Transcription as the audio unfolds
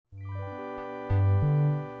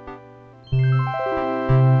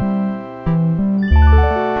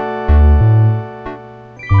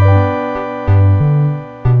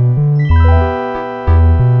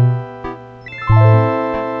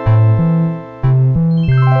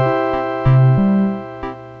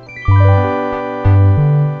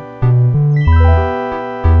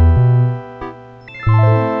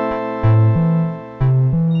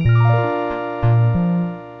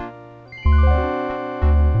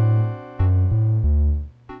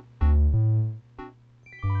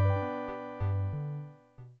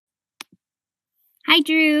Hi,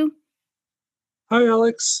 Drew. Hi,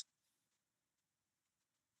 Alex,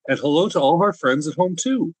 and hello to all of our friends at home,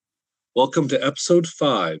 too. Welcome to episode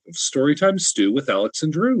 5 of Storytime Stew with Alex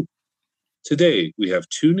and Drew. Today, we have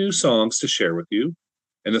 2 new songs to share with you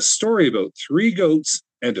and a story about 3 goats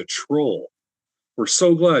and a troll. We're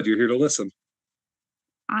so glad you're here to listen.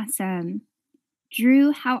 Awesome.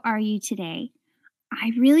 Drew, how are you today?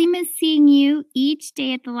 I really miss seeing you each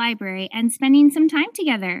day at the library and spending some time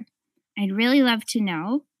together. I'd really love to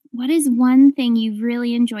know what is one thing you've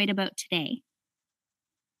really enjoyed about today?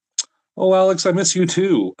 Oh, Alex, I miss you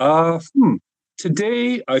too.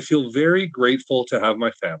 Today, I feel very grateful to have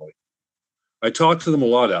my family. I talk to them a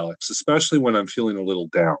lot, Alex, especially when I'm feeling a little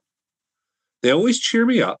down. They always cheer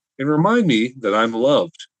me up and remind me that I'm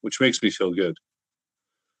loved, which makes me feel good.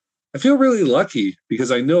 I feel really lucky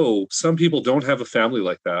because I know some people don't have a family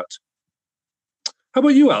like that. How about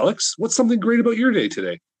you, Alex? What's something great about your day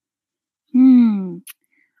today? Hmm.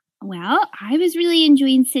 Well, I was really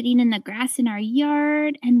enjoying sitting in the grass in our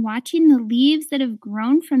yard and watching the leaves that have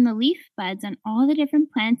grown from the leaf buds on all the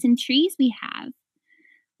different plants and trees we have.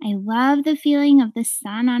 I love the feeling of the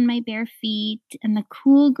sun on my bare feet and the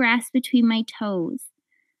cool grass between my toes.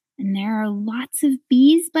 And there are lots of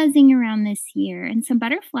bees buzzing around this year and some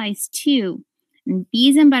butterflies too. And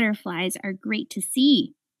bees and butterflies are great to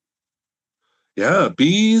see. Yeah,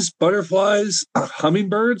 bees, butterflies,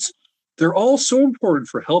 hummingbirds, they're all so important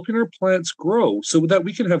for helping our plants grow so that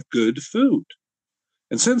we can have good food.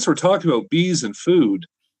 And since we're talking about bees and food,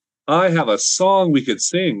 I have a song we could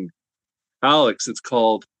sing. Alex, it's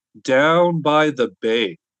called Down by the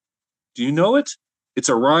Bay. Do you know it? It's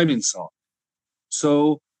a rhyming song.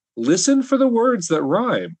 So listen for the words that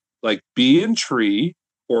rhyme, like bee and tree,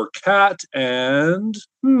 or cat and,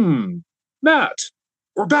 mat,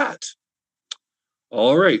 or bat.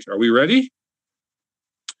 All right, are we ready?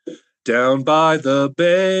 Down by the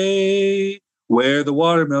bay, where the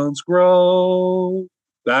watermelons grow,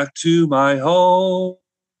 back to my home,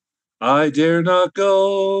 I dare not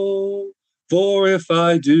go, for if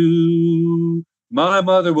I do, my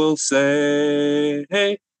mother will say,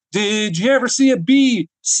 hey, did you ever see a bee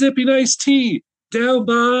sipping iced tea down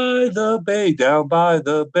by the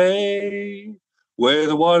bay, where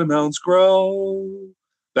the watermelons grow,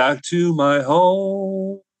 back to my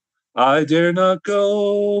home, I dare not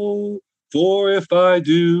go, for if I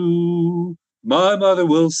do, my mother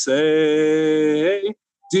will say,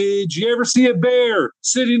 did you ever see a bear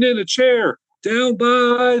sitting in a chair down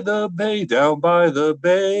by the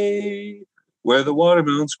bay, where the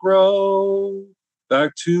watermelons grow?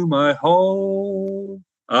 Back to my home,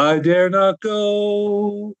 I dare not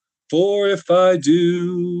go, for if I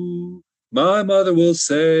do, my mother will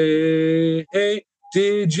say, hey,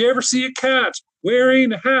 did you ever see a cat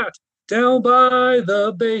wearing a hat down by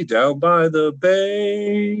the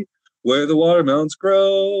bay, where the watermelons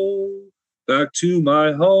grow? Back to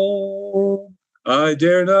my home, I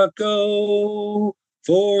dare not go,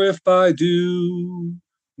 for if I do,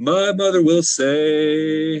 my mother will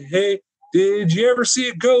say, hey, did you ever see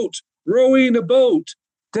a goat rowing a boat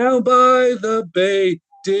down by the bay?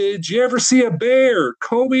 Did you ever see a bear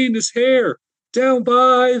combing his hair down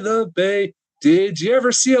by the bay? Did you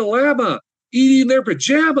ever see a llama eating their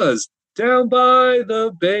pajamas down by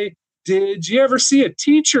the bay? Did you ever see a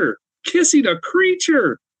teacher kissing a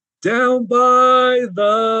creature down by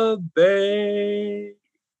the bay?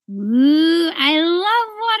 Ooh, I love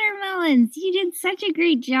watermelons. You did such a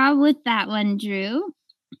great job with that one, Drew.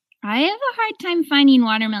 I have a hard time finding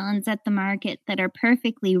watermelons at the market that are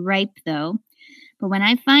perfectly ripe, though. But when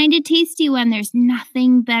I find a tasty one, there's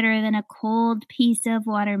nothing better than a cold piece of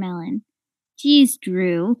watermelon. Geez,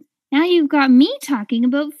 Drew, now you've got me talking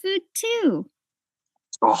about food too.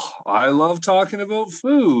 Oh, I love talking about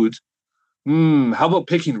food. How about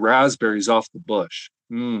picking raspberries off the bush?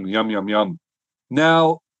 Yum, yum, yum.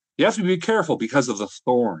 Now, you have to be careful because of the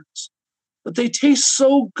thorns, but they taste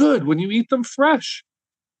so good when you eat them fresh.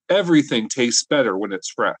 Everything tastes better when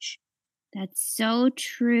it's fresh. That's so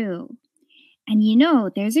true. And you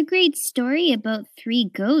know, there's a great story about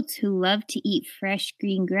 3 goats who love to eat fresh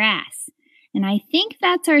green grass. And I think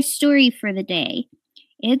that's our story for the day.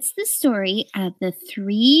 It's the story of the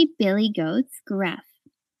 3 billy goats, Gruff.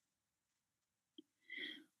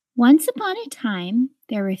 Once upon a time,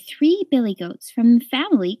 there were 3 billy goats from the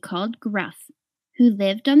family called Gruff, who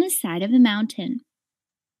lived on the side of a mountain.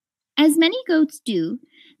 As many goats do,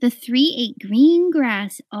 the 3 ate green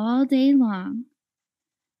grass all day long.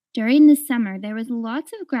 During the summer, there was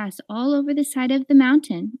lots of grass all over the side of the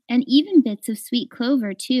mountain, and even bits of sweet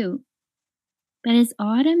clover, too. But as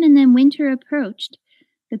autumn and then winter approached,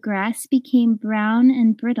 the grass became brown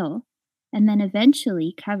and brittle, and then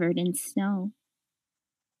eventually covered in snow.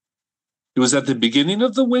 It was at the beginning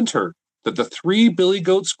of the winter that the three Billy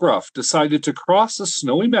Goats Gruff decided to cross a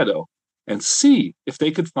snowy meadow and see if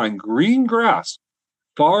they could find green grass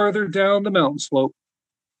farther down the mountain slope.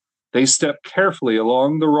 They stepped carefully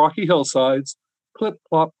along the rocky hillsides,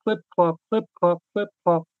 clip-clop, clip-clop, clip-clop,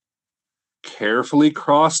 clip-clop, carefully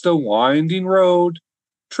crossed a winding road,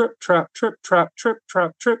 trip-trap, trip-trap,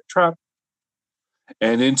 trip-trap, trip-trap,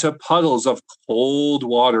 and into puddles of cold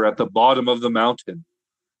water at the bottom of the mountain.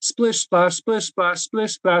 Splish, splash, splish, splash,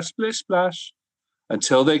 splish, splash, splish, splash,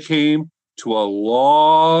 until they came to a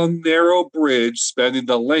long, narrow bridge spanning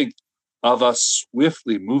the length of a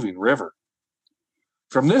swiftly moving river.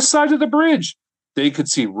 From this side of the bridge, they could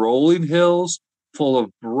see rolling hills full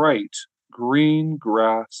of bright green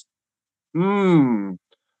grass.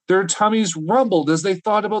 Their tummies rumbled as they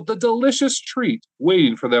thought about the delicious treat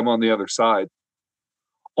waiting for them on the other side.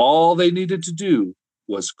 All they needed to do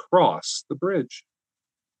was cross the bridge.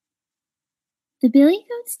 The Billy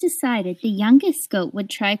Goats decided the youngest goat would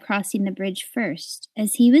try crossing the bridge first,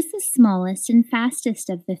 as he was the smallest and fastest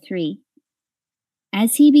of the three.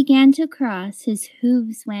 As he began to cross, his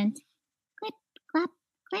hooves went clip, clop,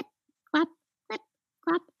 clip, clop, clip,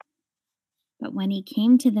 clop. But when he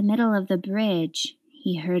came to the middle of the bridge,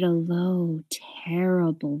 he heard a low,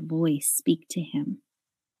 terrible voice speak to him.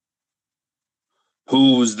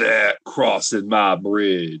 "Who's that crossing my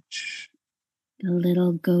bridge?" The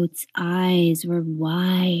little goat's eyes were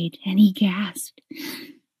wide, and he gasped,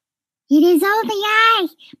 "It is only I,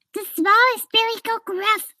 the smallest Billy Goat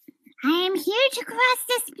Gruff. I am here to cross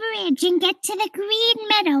this bridge and get to the green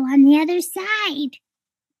meadow on the other side."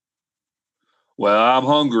 "Well, I'm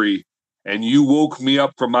hungry, and you woke me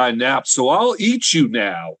up from my nap, so I'll eat you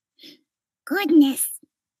now." "Goodness,"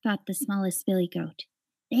 thought the smallest Billy Goat.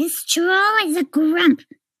 "This troll is a grump,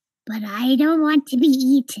 but I don't want to be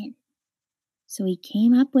eaten." So he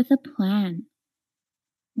came up with a plan.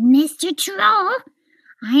 "Mr. Troll,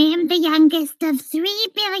 I am the youngest of three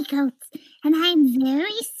Billy Goats, and I'm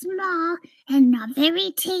very small and not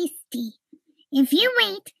very tasty. If you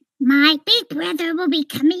wait, my big brother will be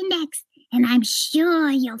coming next, and I'm sure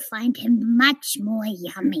you'll find him much more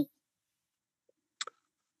yummy."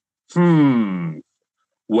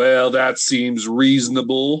 Well, that seems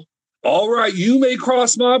reasonable. All right, you may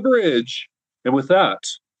cross my bridge. And with that,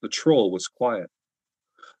 the troll was quiet.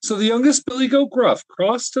 So the youngest Billy Goat Gruff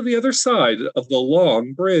crossed to the other side of the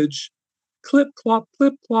long bridge. Clip, clop,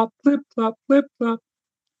 clip, clop, clip, clop, clip, clop.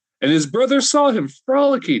 And his brother saw him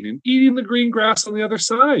frolicking and eating the green grass on the other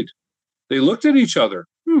side. They looked at each other.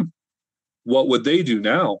 What would they do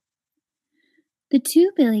now? The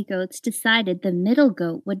two Billy Goats decided the middle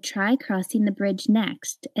goat would try crossing the bridge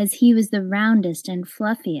next, as he was the roundest and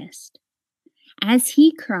fluffiest. As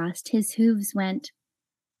he crossed, his hooves went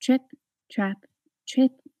trip, trap,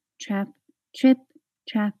 trip, trap, trip,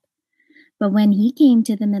 trap. But when he came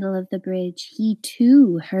to the middle of the bridge, he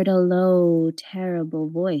too heard a low, terrible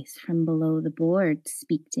voice from below the board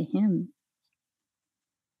speak to him.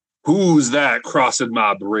 "Who's that crossing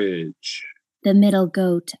my bridge?" The middle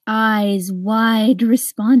goat, eyes wide,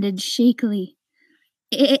 responded shakily.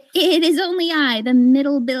 It is only I, the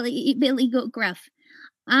middle Billy Goat Gruff.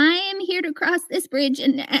 I am here to cross this bridge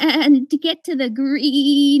and to get to the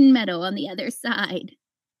green meadow on the other side."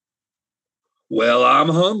 "Well, I'm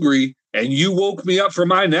hungry, and you woke me up from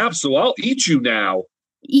my nap, so I'll eat you now."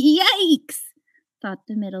 "Yikes," thought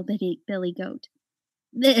the middle Billy Goat.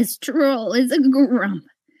 "This troll is a grump,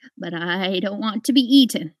 but I don't want to be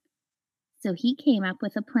eaten." So he came up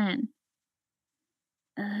with a plan.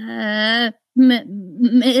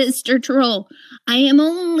 "Mr. Troll, I am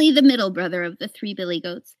only the middle brother of the three Billy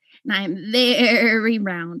Goats, and I am very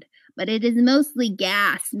round, but it is mostly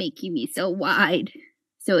gas making me so wide.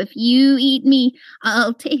 So if you eat me,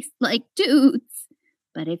 I'll taste like Toots.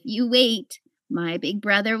 But if you wait, my big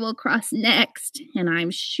brother will cross next, and I'm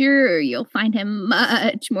sure you'll find him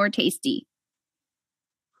much more tasty."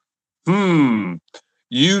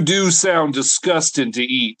 You do sound disgusting to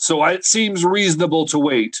eat, so it seems reasonable to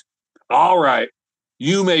wait. All right,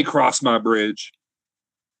 you may cross my bridge.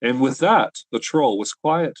 And with that, the troll was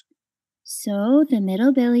quiet. So the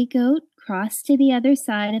middle Billy Goat crossed to the other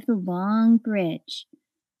side of the long bridge.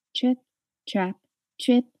 Trip, trap,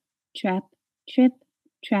 trip, trap, trip,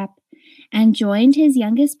 trap, and joined his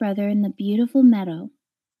youngest brother in the beautiful meadow.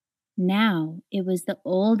 Now it was the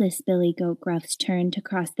oldest Billy Goat Gruff's turn to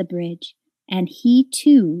cross the bridge, and he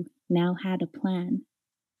too now had a plan.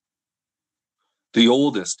 The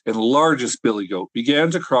oldest and largest Billy Goat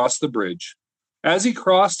began to cross the bridge. As he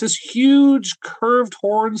crossed, his huge curved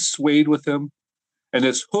horns swayed with him, and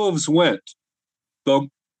its hooves went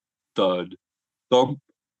thump, thud, thump,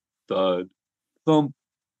 thud, thump,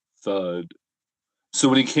 thud. So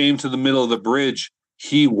when he came to the middle of the bridge,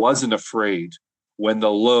 he wasn't afraid when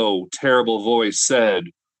the low, terrible voice said,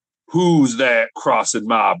 "Who's that crossing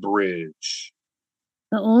my bridge?"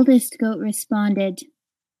 The oldest goat responded,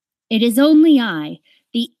 "It is only I,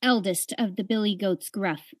 the eldest of the billy goats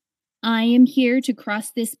gruff. I am here to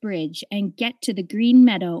cross this bridge and get to the green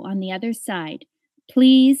meadow on the other side.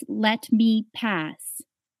 Please let me pass."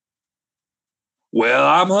 "Well,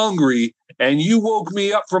 I'm hungry, and you woke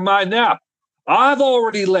me up from my nap. I've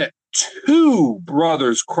already let 2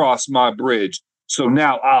 brothers cross my bridge, so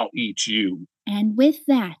now I'll eat you." And with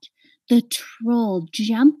that, the troll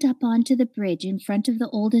jumped up onto the bridge in front of the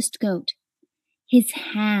oldest goat. His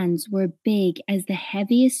hands were big as the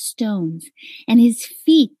heaviest stones, and his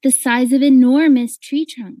feet the size of enormous tree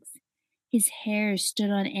trunks. His hair stood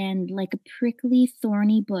on end like a prickly,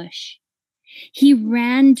 thorny bush. He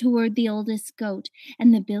ran toward the oldest goat,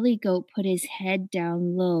 and the billy goat put his head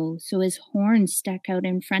down low so his horns stuck out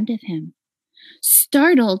in front of him.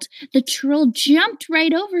 Startled, the troll jumped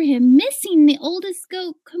right over him, missing the oldest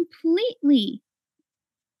goat completely.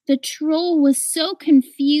 The troll was so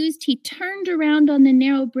confused he turned around on the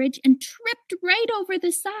narrow bridge and tripped right over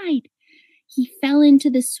the side. He fell into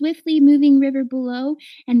the swiftly moving river below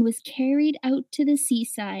and was carried out to the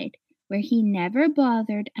seaside, where he never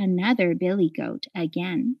bothered another billy goat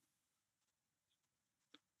again.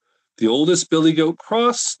 The oldest billy goat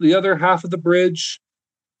crossed the other half of the bridge.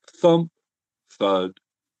 Thump, thud,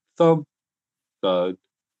 thump, thud,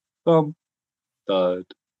 thump, thud.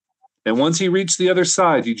 And once he reached the other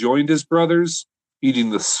side, he joined his brothers, eating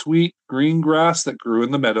the sweet green grass that grew in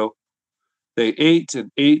the meadow. They ate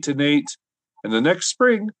and ate and ate, and the next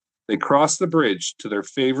spring they crossed the bridge to their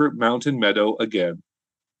favorite mountain meadow again.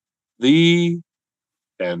 The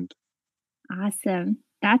end. Awesome.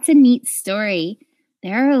 That's a neat story.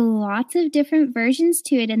 There are lots of different versions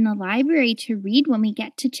to it in the library to read when we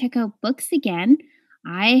get to check out books again.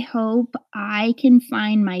 I hope I can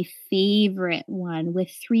find my favorite one with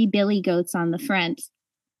 3 billy goats on the front.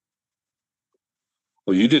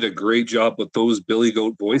 Well, you did a great job with those billy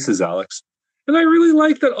goat voices, Alex. And I really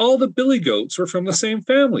like that all the billy goats were from the same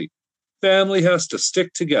family. Family has to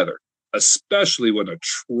stick together, especially when a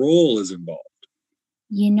troll is involved.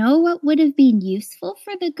 You know what would have been useful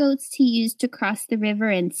for the goats to use to cross the river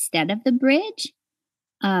instead of the bridge?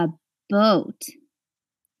 A boat.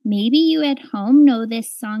 Maybe you at home know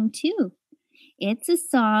this song too. It's a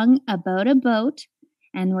song about a boat,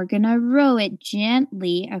 and we're going to row it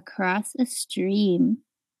gently across a stream.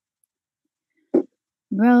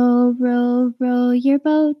 Row, row, row your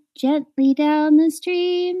boat gently down the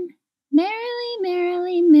stream. Merrily,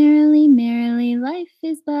 merrily, merrily, merrily, life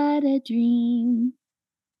is but a dream.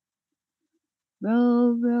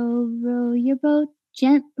 Row, row, row your boat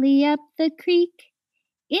gently up the creek.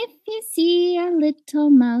 If you see a little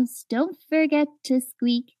mouse, don't forget to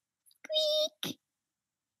squeak. Squeak!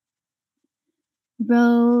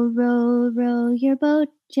 Row, row, row your boat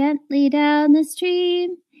gently down the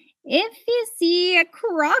stream. If you see a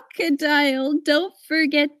crocodile, don't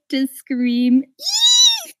forget to scream.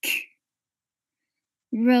 Eek!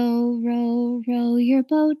 Row, row, row your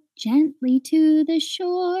boat gently to the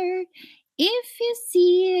shore. If you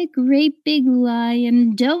see a great big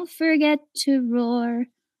lion, don't forget to roar.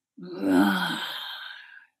 Roar.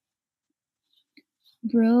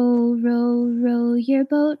 Row, row, row your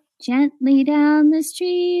boat gently down the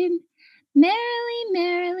stream. Merrily,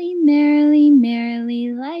 merrily, merrily,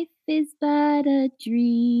 merrily, life is but a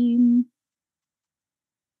dream.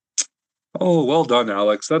 Oh, well done,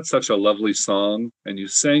 Alex. That's such a lovely song, and you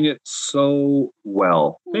sang it so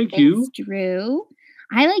well. Thank you. Thanks, Drew.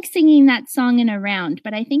 I like singing that song in a round,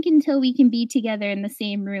 but I think until we can be together in the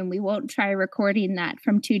same room, we won't try recording that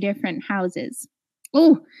from 2 different houses.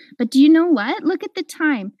 Oh, but do you know what? Look at the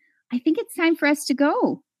time. I think it's time for us to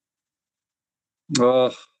go.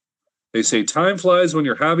 They say time flies when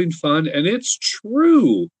you're having fun, and it's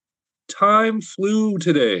true. Time flew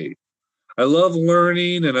today. I love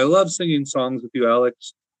learning, and I love singing songs with you,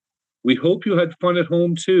 Alex. We hope you had fun at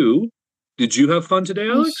home, too. Did you have fun today,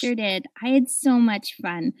 Alex? I sure did. I had so much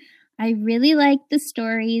fun. I really liked the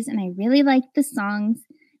stories, and I really liked the songs.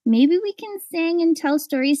 Maybe we can sing and tell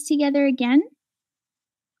stories together again?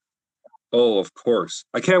 Oh, of course.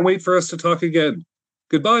 I can't wait for us to talk again.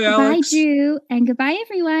 Goodbye, Goodbye, Alex. Drew, and goodbye,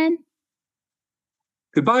 everyone.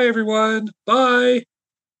 Goodbye, everyone. Bye.